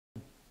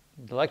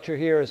The lecture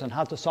here is on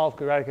how to solve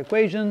quadratic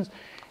equations.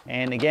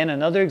 And again,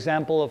 another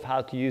example of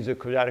how to use a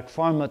quadratic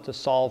formula to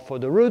solve for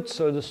the roots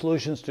or the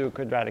solutions to a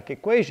quadratic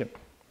equation.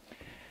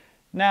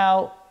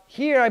 Now,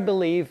 here I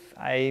believe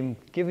I'm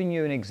giving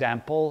you an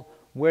example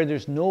where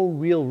there's no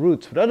real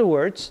roots. In other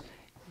words,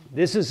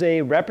 this is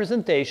a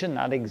representation,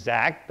 not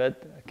exact,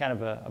 but kind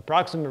of an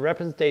approximate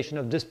representation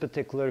of this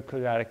particular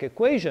quadratic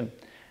equation.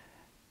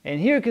 And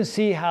here you can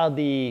see how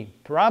the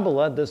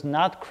parabola does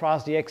not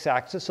cross the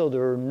x-axis, so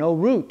there are no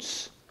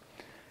roots.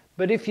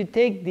 But if you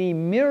take the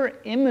mirror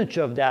image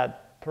of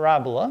that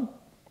parabola,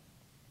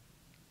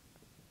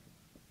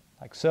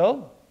 like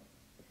so,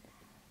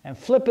 and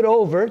flip it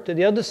over to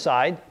the other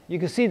side, you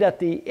can see that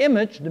the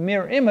image, the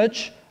mirror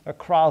image,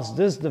 across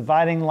this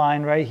dividing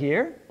line right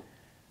here,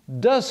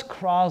 does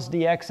cross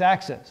the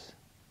x-axis.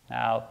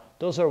 Now,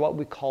 those are what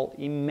we call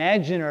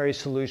imaginary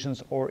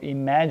solutions or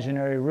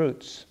imaginary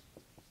roots.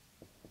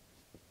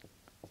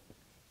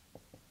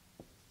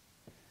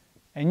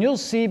 And you'll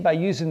see by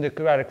using the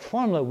quadratic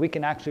formula, we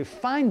can actually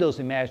find those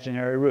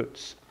imaginary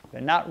roots. They're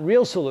not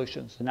real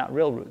solutions, they're not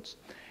real roots.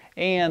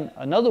 And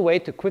another way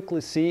to quickly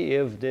see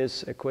if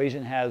this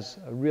equation has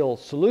a real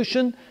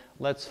solution,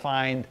 let's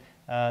find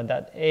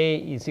that A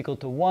is equal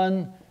to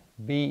 1,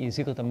 B is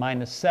equal to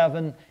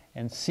 -7,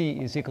 and C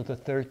is equal to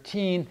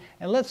 13.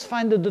 And let's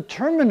find the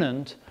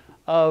determinant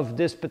of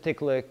this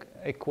particular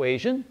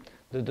equation.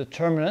 The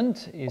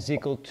determinant is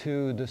equal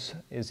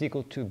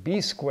to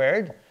B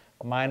squared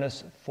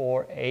minus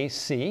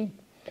 4AC.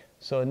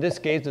 So in this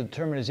case, the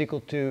determinant is equal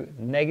to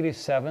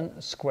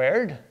 -7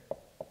 squared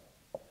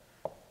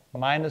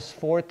minus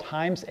 4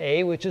 times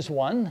A, which is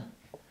 1,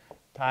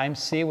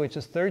 times C, which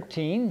is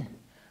 13.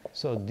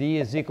 So D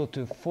is equal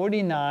to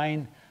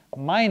 49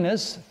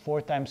 minus 4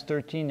 times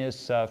 13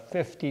 is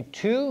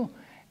 52.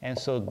 And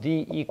so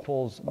D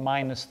equals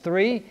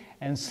 -3.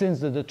 And since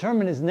the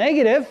determinant is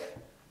negative,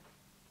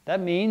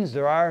 that means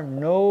there are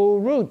no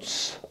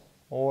roots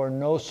or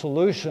no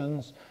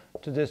solutions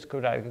to this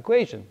quadratic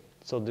equation.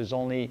 So there's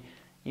only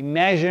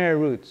imaginary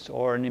roots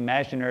or an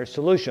imaginary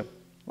solution.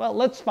 Well,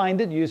 let's find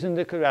it using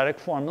the quadratic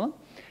formula.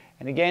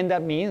 And again,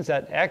 that means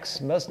that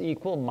x must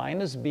equal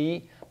minus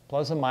b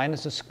plus or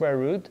minus the square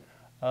root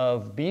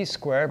of b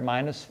squared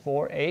minus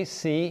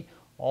 4ac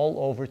all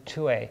over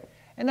 2a.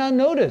 And now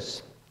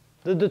notice,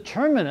 the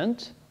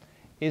determinant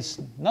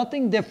is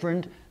nothing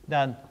different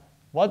than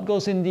what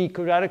goes in the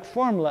quadratic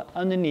formula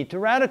underneath the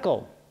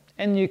radical.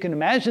 And you can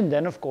imagine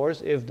then, of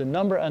course, if the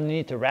number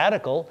underneath the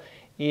radical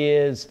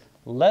is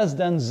less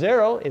than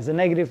 0, is a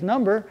negative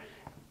number,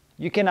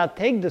 you cannot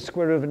take the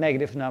square root of a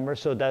negative number,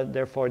 so that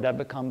therefore that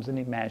becomes an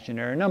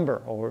imaginary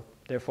number, or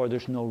therefore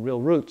there's no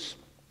real roots.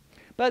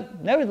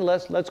 But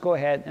nevertheless, let's go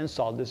ahead and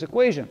solve this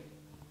equation.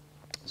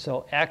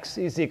 So x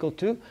is equal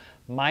to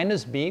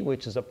minus b,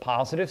 which is a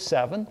positive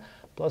 7,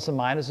 plus or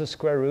minus the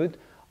square root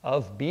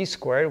of b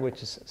squared,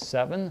 which is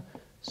 7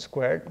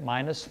 squared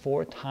minus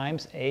 4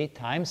 times a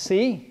times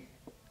c,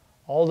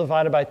 all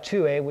divided by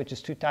 2a, which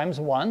is 2 times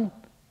 1.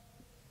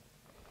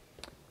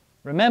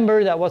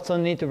 Remember that what's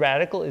underneath the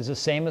radical is the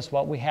same as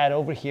what we had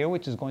over here,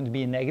 which is going to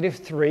be a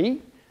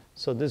 -3.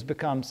 So this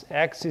becomes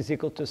x is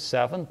equal to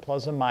 7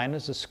 plus or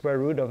minus the square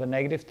root of a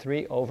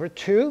 -3 over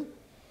 2.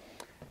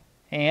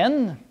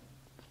 And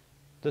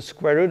the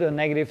square root of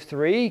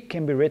 -3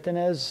 can be written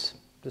as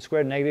the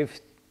square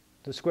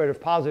root of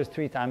positive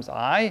 3 times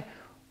I,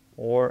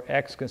 or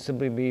x can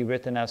simply be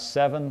written as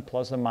 7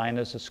 plus or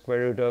minus the square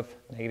root of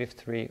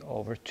 -3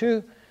 over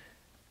 2.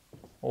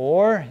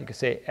 Or you could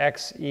say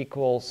x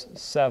equals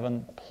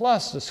 7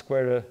 plus the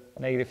square root of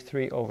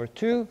 -3 over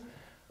 2.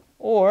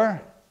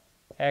 Or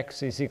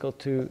x is equal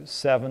to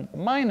 7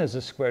 minus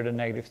the square root of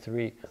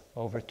 -3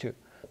 over 2.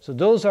 So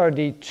those are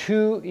the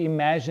two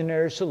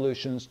imaginary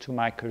solutions to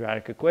my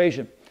quadratic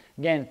equation.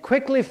 Again,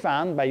 quickly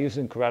found by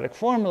using quadratic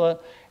formula,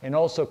 and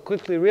also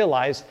quickly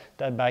realized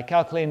that by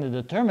calculating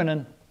the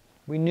determinant,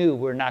 we knew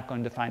we're not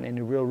going to find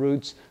any real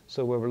roots,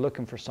 so we were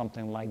looking for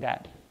something like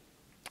that.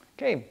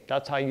 Okay,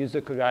 that's how I use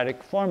the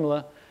quadratic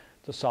formula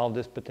to solve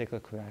this particular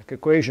quadratic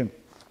equation.